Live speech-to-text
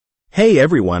Hey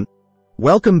everyone!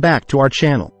 Welcome back to our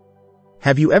channel.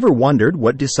 Have you ever wondered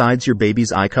what decides your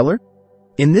baby's eye color?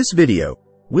 In this video,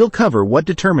 we'll cover what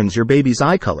determines your baby's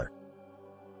eye color,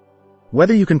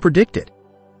 whether you can predict it,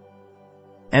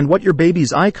 and what your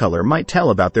baby's eye color might tell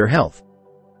about their health.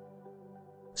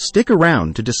 Stick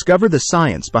around to discover the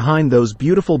science behind those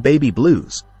beautiful baby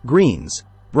blues, greens,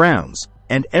 browns,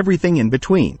 and everything in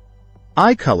between.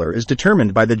 Eye color is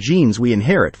determined by the genes we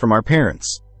inherit from our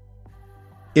parents.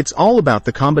 It's all about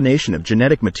the combination of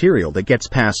genetic material that gets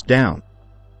passed down.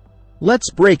 Let's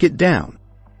break it down.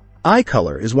 Eye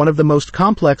color is one of the most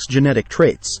complex genetic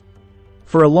traits.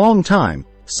 For a long time,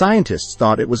 scientists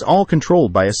thought it was all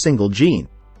controlled by a single gene.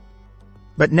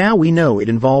 But now we know it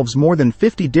involves more than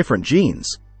 50 different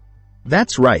genes.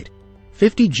 That's right,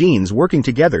 50 genes working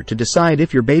together to decide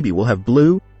if your baby will have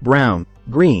blue, brown,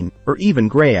 green, or even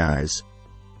gray eyes.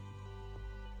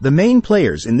 The main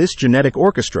players in this genetic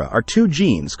orchestra are two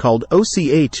genes called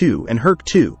OCA2 and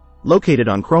HERC2, located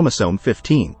on chromosome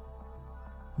 15.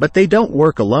 But they don't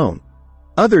work alone.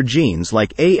 Other genes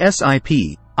like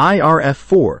ASIP,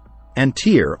 IRF4, and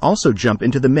TEER also jump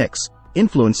into the mix,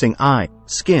 influencing eye,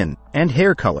 skin, and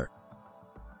hair color.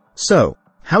 So,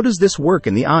 how does this work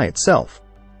in the eye itself?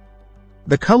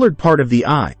 The colored part of the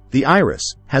eye, the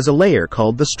iris, has a layer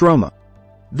called the stroma.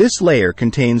 This layer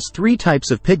contains three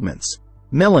types of pigments: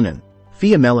 melanin,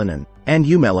 pheomelanin, and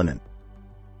eumelanin.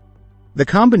 The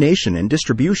combination and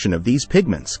distribution of these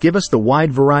pigments give us the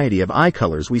wide variety of eye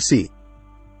colors we see.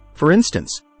 For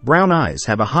instance, brown eyes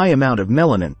have a high amount of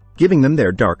melanin, giving them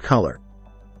their dark color.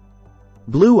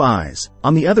 Blue eyes,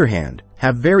 on the other hand,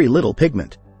 have very little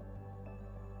pigment.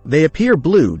 They appear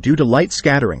blue due to light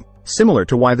scattering, similar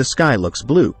to why the sky looks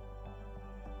blue.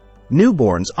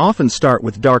 Newborns often start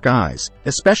with dark eyes,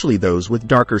 especially those with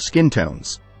darker skin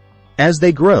tones. As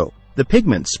they grow, the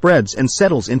pigment spreads and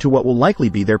settles into what will likely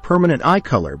be their permanent eye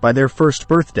color by their first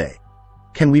birthday.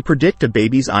 Can we predict a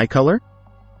baby's eye color?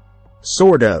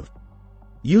 Sort of.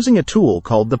 Using a tool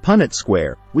called the Punnett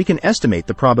square, we can estimate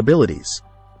the probabilities.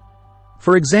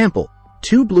 For example,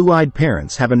 two blue-eyed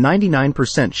parents have a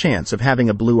 99% chance of having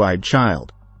a blue-eyed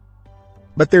child.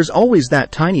 But there's always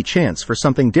that tiny chance for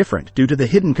something different due to the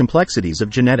hidden complexities of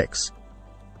genetics.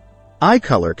 Eye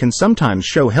color can sometimes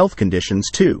show health conditions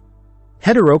too.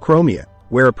 Heterochromia,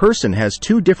 where a person has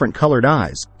two different colored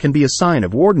eyes, can be a sign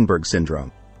of Waardenburg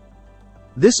syndrome.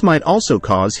 This might also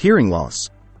cause hearing loss.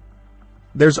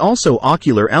 There's also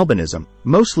ocular albinism,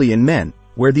 mostly in men,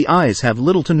 where the eyes have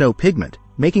little to no pigment,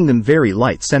 making them very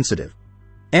light sensitive.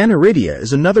 Aniridia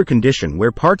is another condition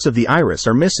where parts of the iris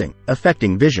are missing,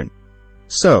 affecting vision.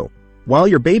 So, while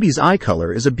your baby's eye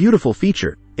color is a beautiful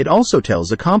feature, it also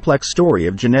tells a complex story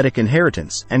of genetic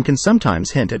inheritance and can sometimes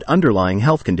hint at underlying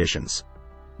health conditions.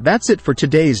 That's it for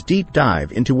today's deep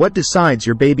dive into what decides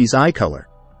your baby's eye color.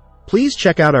 Please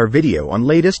check out our video on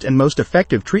latest and most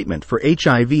effective treatment for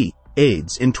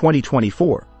HIV/AIDS in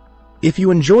 2024. If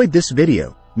you enjoyed this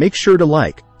video, make sure to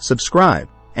like, subscribe,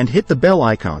 and hit the bell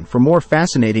icon for more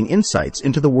fascinating insights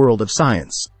into the world of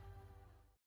science.